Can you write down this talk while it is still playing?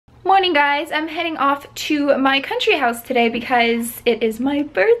Morning guys, I'm heading off to my country house today because it is my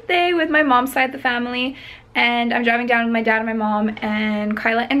birthday with my mom's side of the family, and I'm driving down with my dad and my mom and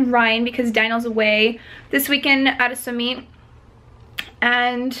Kyla and Ryan because Daniel's away this weekend at a summit.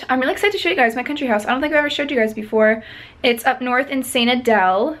 And I'm really excited to show you guys my country house. I don't think I've ever showed you guys before. It's up north in St.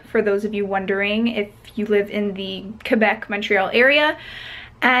 Adele, for those of you wondering if you live in the Quebec, Montreal area.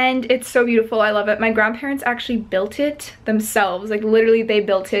 And it's so beautiful, I love it. My grandparents actually built it themselves, like literally they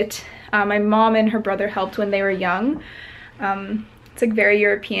built it. My mom and her brother helped when they were young. It's like very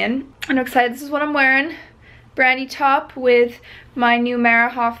European. I'm excited, this is what I'm wearing. Brandy top with my new Mara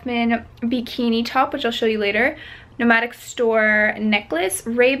Hoffman bikini top, which I'll show you later. Nomadic Store necklace,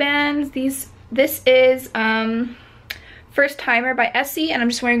 Ray-Bans. This is First Timer by Essie, and I'm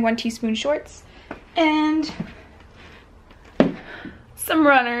just wearing 1 teaspoon shorts. And some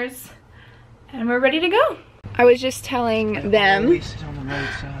runners, and we're ready to go. I was just telling them. I always sit on the right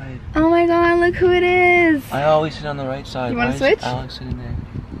side. Oh my god, look who it is. I always sit on the right side. You want to switch? Alex sitting there.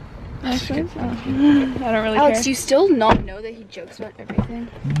 Alex, I don't really care. Alex, do you still not know that he jokes about everything?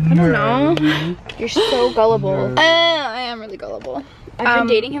 I don't know. You're so gullible. I am really gullible. I've been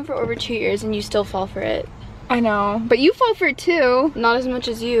dating him for over 2 years and you still fall for it. I know, but you fall for it too. Not as much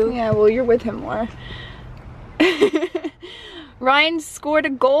as you. Yeah, well, you're with him more. Ryan scored a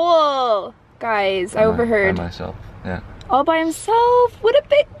goal, guys. I overheard. By myself, yeah. All by himself. What a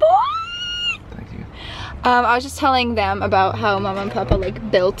big boy! Thank you. I was just telling them about how Mama and Papa like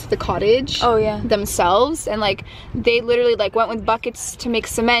built the cottage. Oh yeah. Themselves, and like they literally like went with buckets to make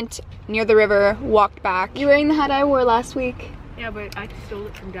cement near the river, walked back. You wearing the hat I wore last week? Yeah, but I stole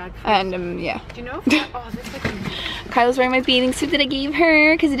it from Dad. And yeah. Do you know? Oh, that's like Kyla's wearing my bathing suit that I gave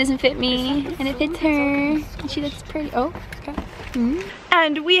her because it doesn't fit me, and it fits her. And she looks pretty. Oh, okay.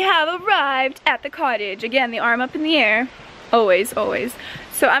 And we have arrived at the cottage. Again, the arm up in the air. Always, always.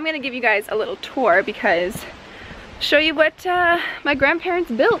 So I'm gonna give you guys a little tour because show you what my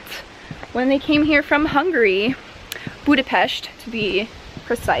grandparents built when they came here from Hungary, Budapest to be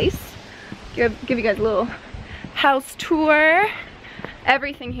precise. Give you guys a little house tour.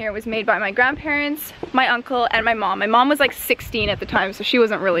 Everything here was made by my grandparents, my uncle, and my mom. My mom was like 16 at the time, so she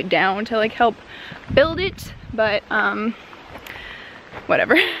wasn't really down to like help build it, but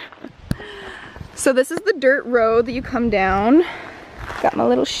whatever. So this is the dirt road that you come down. Got my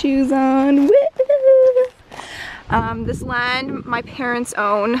little shoes on. This land my parents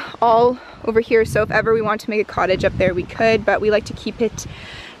own all over here, so if ever we want to make a cottage up there we could, but we like to keep it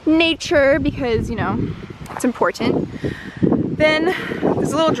nature because, you know, it's important. Then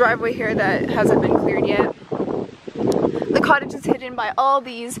there's a little driveway here that hasn't been cleared yet. The cottage is hidden by all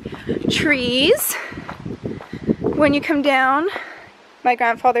these trees. When you come down, my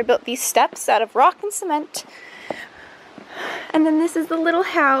grandfather built these steps out of rock and cement. And then this is the little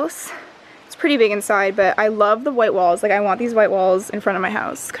house. It's pretty big inside, but I love the white walls. Like, I want these white walls in front of my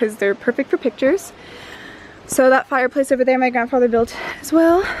house because they're perfect for pictures. So that fireplace over there my grandfather built as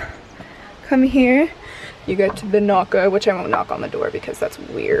well. Come here. You go to the knocker, which I won't knock on the door because that's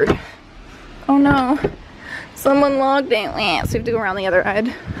weird. Oh no. Someone logged in. So we have to go around the other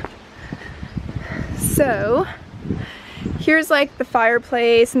side. So here's like the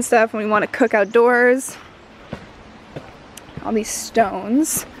fireplace and stuff when we want to cook outdoors. All these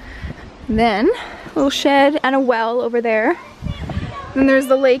stones. And then a little shed and a well over there. Then there's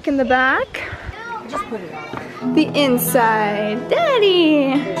the lake in the back. just put it on. The inside.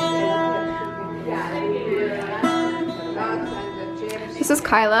 Daddy! This is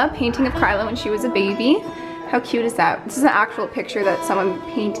Kyla, painting of Kyla when she was a baby. How cute is that? This is an actual picture that someone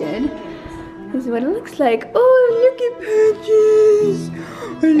painted. This is what it looks like. Oh, look at patches.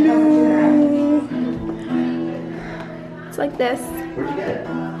 Hello. It's like this. Where'd you get it?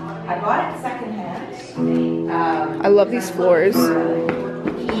 I bought it secondhand. I love these floors.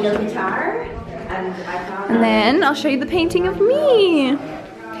 Needle guitar, and I found. And then I'll show you the painting of me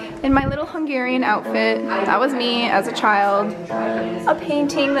in my little Hungarian outfit. That was me as a child. A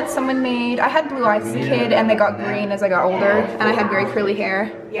painting that someone made. I had blue eyes as a kid and they got green as I got older, and I had very curly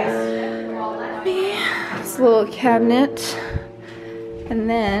hair. Yes. This little cabinet. And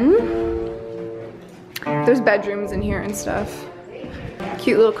then there's bedrooms in here and stuff.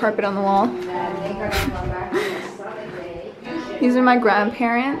 Cute little carpet on the wall. These are my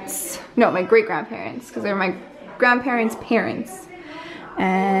grandparents. No, my great-grandparents, because they're my grandparents' parents.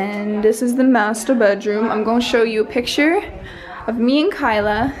 And this is the master bedroom. I'm going to show you a picture of me and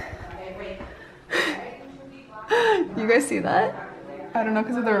Kyla. You guys see that? I don't know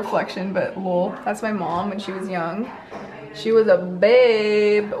because of the reflection, but lol. That's my mom when she was young. She was a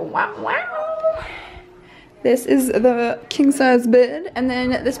babe. Wow, wow. This is the king size bed, and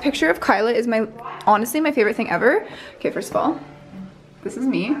then this picture of Kyla is honestly my favorite thing ever. Okay, first of all, this is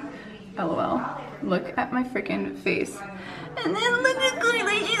me. LOL. Look at my freaking face. And then look at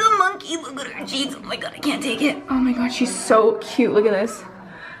Kyla, she's a monkey. Look at her cheeks. Oh my god, I can't take it. Oh my god, she's so cute. Look at this.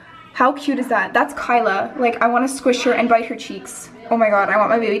 How cute is that? That's Kyla. Like, I want to squish her and bite her cheeks. Oh my god, I want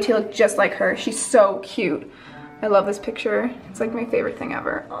my baby to look just like her. She's so cute. I love this picture. It's like my favorite thing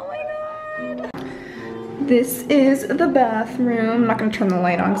ever. Oh my god. This is the bathroom. I'm not gonna turn the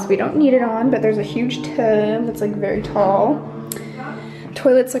light on because we don't need it on, but there's a huge tub that's like very tall.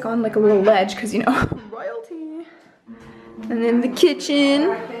 Toilet's like on like a little ledge because, you know, royalty. And then the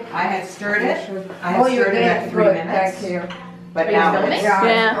kitchen. I had stirred it. I had stirred it at 3 minutes. Thank you. But now it's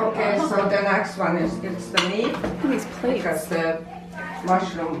Yeah. Okay, so the next one is it's the meat. Look at these plates. Because the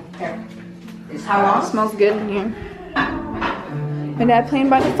mushroom is how long? Smells good in here. My dad playing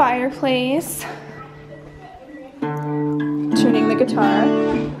by the fireplace. Tuning the guitar.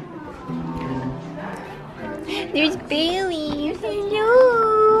 There's Bailey.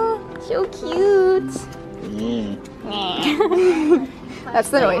 Hello. So cute. That's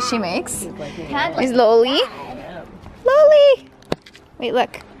the noise she makes. There's Loli. Loli! Wait,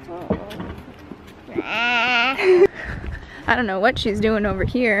 look. I don't know what she's doing over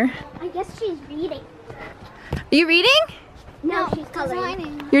here. I guess she's reading. Are you reading? No, she's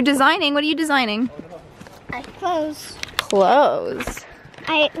designing. You're designing? What are you designing? Clothes. Clothes.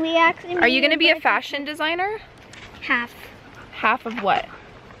 We actually. Are you going to be a fashion designer? Half. Half of what?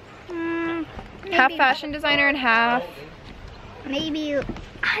 Half fashion designer and half... Maybe.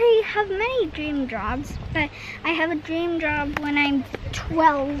 I have many dream jobs, but I have a dream job when I'm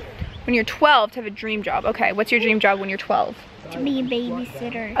 12 When you're 12 to have a dream job. Okay, what's your dream job when you're 12? to be a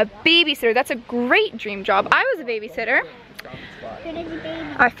babysitter. A babysitter. That's a great dream job. I was a babysitter. Good as a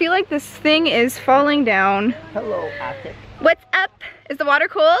baby. I feel like this thing is falling down. Hello, Attic. What's up? Is the water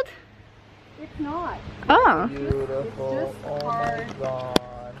cold? It's not. Oh. Beautiful. Oh my god.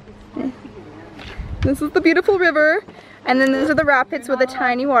 This is the beautiful river. And then these are the rapids with a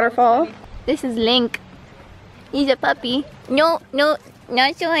tiny waterfall. This is Link. He's a puppy. No, no,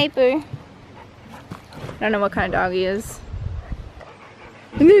 not so hyper. I don't know what kind of dog he is.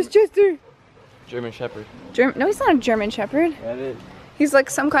 And there's Chester. German Shepherd. No, he's not a German Shepherd. That is. He's like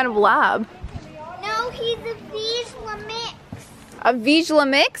some kind of lab. No, he's a Vizsla mix. A Vizsla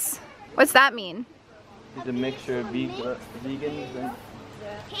mix? What's that mean? He's a mixture of vegans and...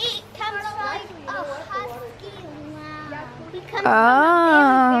 He comes from a husky lab. He comes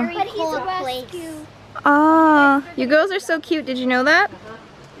Ah. from a very cold place. Ah, you girls are so cute. Did you know that?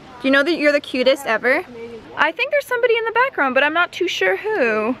 Do you know that you're the cutest ever? I think there's somebody in the background, but I'm not too sure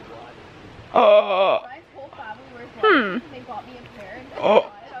who. Oh.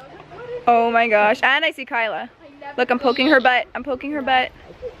 Oh. Oh my gosh. And I see Kyla. Look, I'm poking her butt. I'm poking her butt.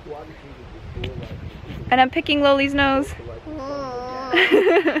 And I'm picking Loli's nose.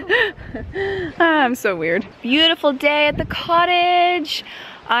 I'm so weird. Beautiful day at the cottage.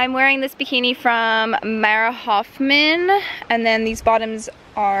 I'm wearing this bikini from Mara Hoffman, and then these bottoms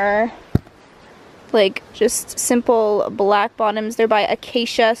are like just simple black bottoms. They're by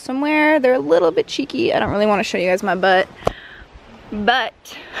Acacia somewhere. They're a little bit cheeky. I don't really want to show you guys my butt, but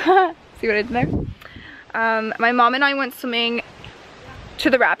see what I did there? My mom and I went swimming to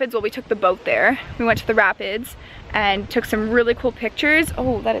the rapids. Well, we took the boat there. We went to the rapids and took some really cool pictures.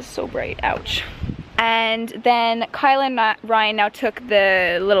 Oh, that is so bright, ouch. And then Kyla and Ryan now took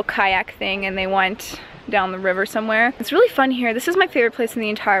the little kayak thing and they went down the river somewhere. It's really fun here. This is my favorite place in the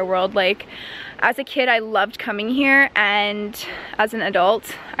entire world. Like, as a kid, I loved coming here, and as an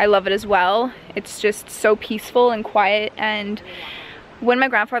adult, I love it as well. It's just so peaceful and quiet, and when my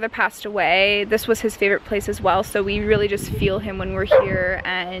grandfather passed away, this was his favorite place as well, so we really just feel him when we're here,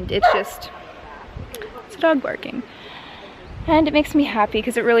 and it's just, it's a dog barking. And it makes me happy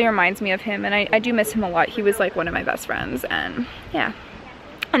because it really reminds me of him, and I do miss him a lot. He was like one of my best friends, and yeah.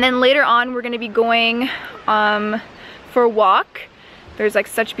 And then later on, we're gonna be going for a walk. There's like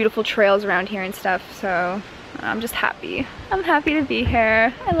such beautiful trails around here and stuff, so I'm just happy. I'm happy to be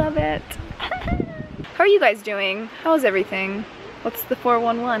here. I love it. How are you guys doing? How's everything? What's the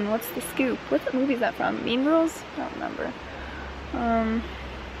 411? What's the scoop? What movie is that from? Mean Girls? I don't remember. I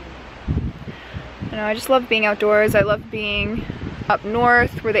know, I just love being outdoors. I love being up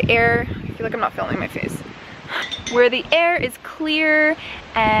north where the air, I feel like I'm not filming my face, where the air is clear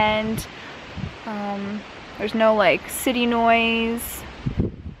and there's no like city noise.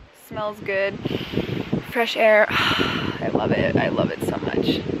 Smells good. Fresh air. I love it. I love it so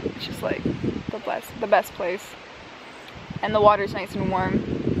much. It's just like the best place. And the water's nice and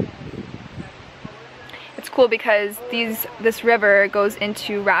warm. It's cool cool because this river goes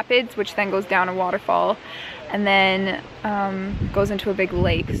into rapids, which then goes down a waterfall, and then goes into a big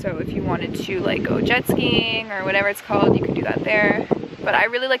lake. So if you wanted to like go jet skiing or whatever it's called, you could do that there. But I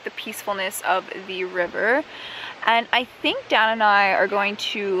really like the peacefulness of the river. And I think Dan and I are going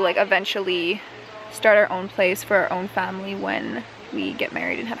to like eventually start our own place for our own family when we get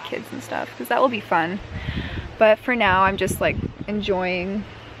married and have kids and stuff, because that will be fun. But for now, I'm just like enjoying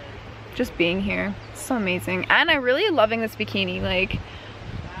just being here. It's so amazing. And I'm really loving this bikini, like,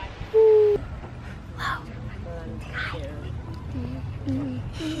 woo. Wow.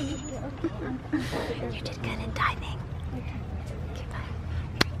 You did good in diving.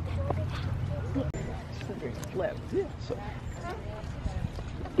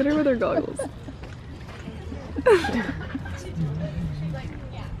 Get her with her goggles.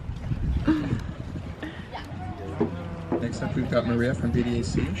 Next up, we've got Maria from Bday.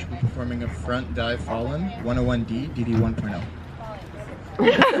 She'll be performing a front dive fallen 101D DD 1.0.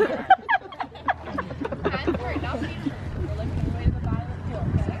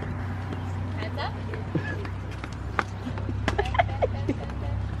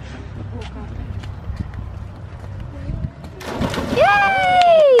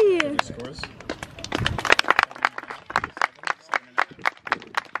 Yay! Scores.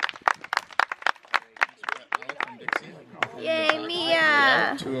 Yay,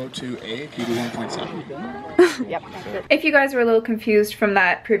 Mia! 202A DD 1.7. Yep. If you guys were a little confused from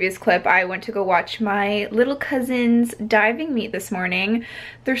that previous clip, I went to go watch my little cousin's diving meet this morning.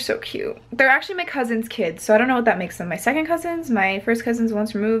 They're so cute. They're actually my cousin's kids, so I don't know what that makes them. My second cousins, my first cousins,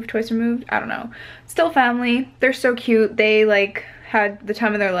 once removed, twice removed, I don't know. Still family. They're so cute. They like had the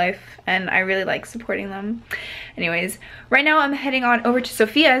time of their life, and I really like supporting them. Anyways, right now I'm heading on over to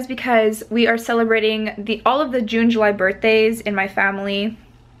Sophia's because we are celebrating all of the June, July birthdays in my family.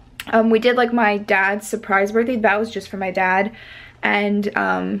 We did like my dad's surprise birthday. That was just for my dad, and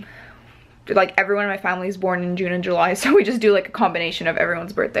like everyone in my family is born in June and July, so we just do like a combination of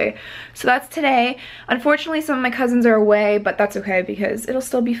everyone's birthday. So that's today. Unfortunately, some of my cousins are away, but that's okay because it'll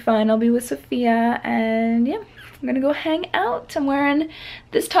still be fun. I'll be with Sophia, and yeah, I'm gonna go hang out. I'm wearing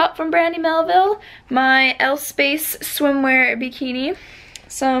this top from Brandy Melville, my L Space swimwear bikini,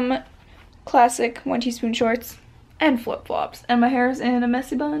 some classic 1 teaspoon shorts, and flip-flops, and my hair's in a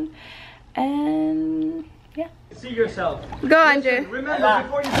messy bun, and yeah. See yourself. Go, Andre. Remember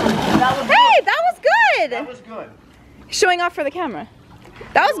before you Hey, that was good. That was good. Showing off for the camera.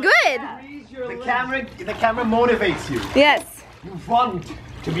 That was good. The camera motivates you. Yes. You want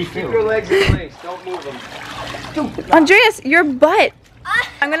to be filmed. Keep your legs in place. Don't move them. Andreas, your butt.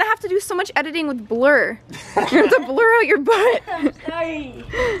 I'm gonna have to do so much editing with blur. You're gonna have to blur out your butt. I'm sorry.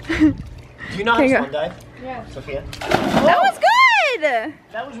 Do you know how to Okay, swan dive? Yeah. Sophia? That was good.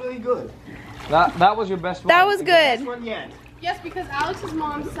 That was really good. That was your best one. That was Best good. one yet. Yes, because Alex's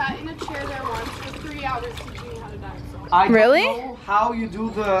mom sat in a chair there once for 3 hours teaching me how to dive. So. I don't Really? know how you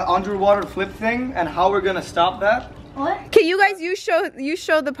do the underwater flip thing and how we're gonna stop that. What? Okay, you guys, you show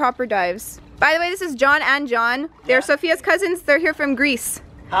the proper dives. By the way, this is John and John. They're Sophia's cousins. They're here from Greece.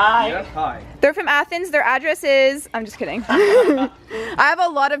 Hi. Yes, hi. They're from Athens. Their address is, I'm just kidding. I have a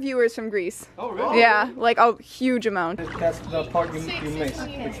lot of viewers from Greece. Oh, really? Yeah, like a huge amount. That's the part you miss.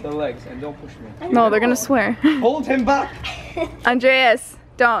 It's the legs, and don't push me. No, they're gonna swear. Hold him back. Andreas,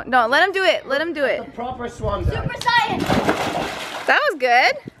 don't. Let him do it. Let him do it. Proper swan dive. Super science. That was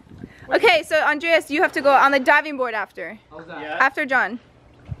good. Okay, so Andreas, you have to go on the diving board after. How's that? Yeah. After John.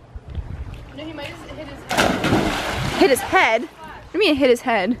 No, he might have hit his head. Hit his head? What do you mean hit his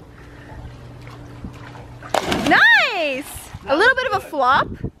head? Nice! A little bit of a flop.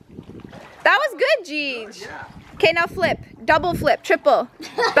 That was good, Jeej. Okay, now flip. Double flip, triple.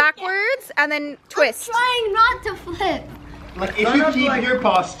 Backwards, and then twist. I'm trying not to flip. Like if you keep your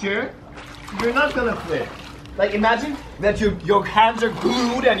posture, you're not gonna flip. Like imagine that your hands are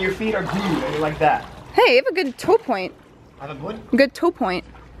glued and your feet are glued and you're like that. Hey, you have a good toe point. Have a good? Good toe point.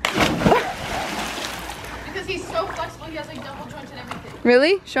 Because he's so flexible, he has like double joints and everything.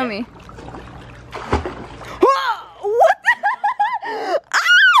 Really? Show me. What the?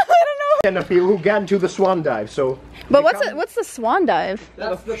 Ah, I don't know. And a few who got into the swan dive, so. But what's the swan dive?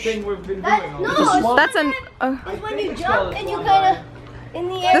 That's the thing we've been That's, doing. no, That's an. it's when you jump and you kind of in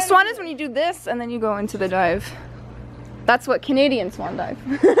the air. The swan is when you do this and then you go into the dive. That's what Canadian swan dive.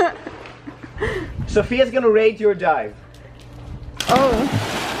 Sophia's gonna rate your dive. Oh.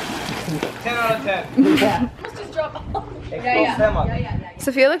 10 out of 10. Yeah. Let's just drop off. Expose them up.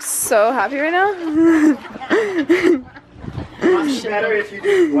 Sophia looks so happy right now. Much better if you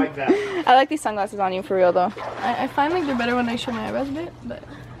do like that. I like these sunglasses on you for real though. I find like they're better when I show my eyebrows a bit, but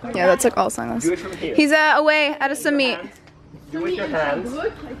Yeah, that's like all sunglasses. Do it from here. He's away at a summit. Do it with your hands.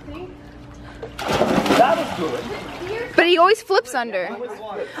 Look, I think. That was good. But he always flips under.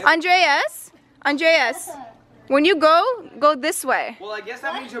 Andreas, when you go this way. Well, I guess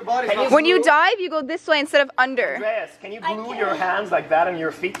that means your body's not When you dive, you go this way instead of under. Andreas, can you glue your hands like that on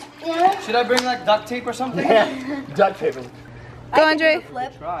your feet? Should I bring like duct tape or something? Yeah, duct tape. Go, Andre.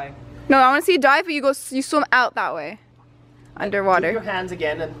 Try. No, I want to see you dive, but you swim out that way. Do Underwater. your hands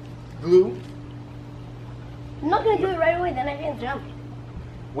again and glue. I'm not gonna do it right away, then I can't jump.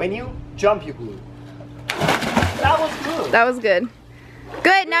 When you jump, you glue. That was good. That was good.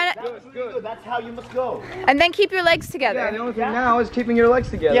 Good, now, That was good. That's how you must go. and then keep your legs together. Yeah, the only thing now is keeping your legs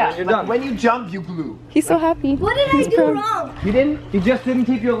together. Yeah, and you're but done. when you jump, you glue. He's so happy. What did I do wrong? You didn't? You just didn't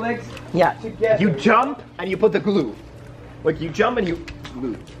keep your legs together. You jump and you put the glue. Like you jump and you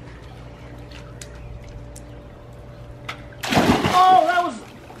glue. Oh, that was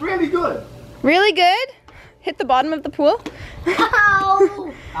really good. Really good? Hit the bottom of the pool?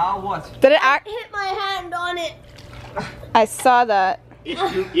 Ow! Ow, what? Did it act? Hit my hand on it. I saw that.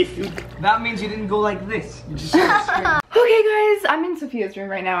 If you That means you didn't go like this. You just went straight. Okay guys, I'm in Sophia's room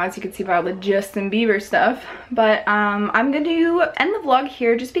right now, as you can see by all the Justin Bieber stuff. But I'm going to end the vlog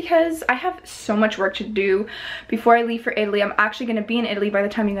here just because I have so much work to do before I leave for Italy. I'm actually going to be in Italy by the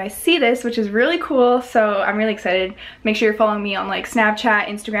time you guys see this, which is really cool. So I'm really excited. Make sure you're following me on like Snapchat,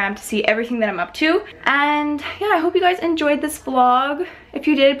 Instagram to see everything that I'm up to. And yeah, I hope you guys enjoyed this vlog. If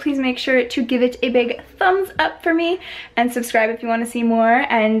you did, please make sure to give it a big thumbs up for me and subscribe if you want to see more,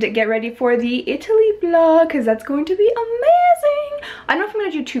 and get ready for the Italy vlog because that's going to be amazing. I don't know if I'm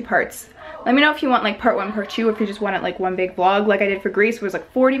going to do 2 parts. Let me know if you want like part 1, part 2, if you just want it like one big vlog like I did for Greece. It was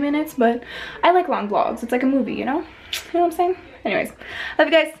like 40 minutes, but I like long vlogs. It's like a movie, you know? You know what I'm saying? Anyways, love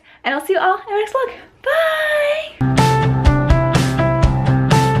you guys, and I'll see you all in the next vlog. Bye!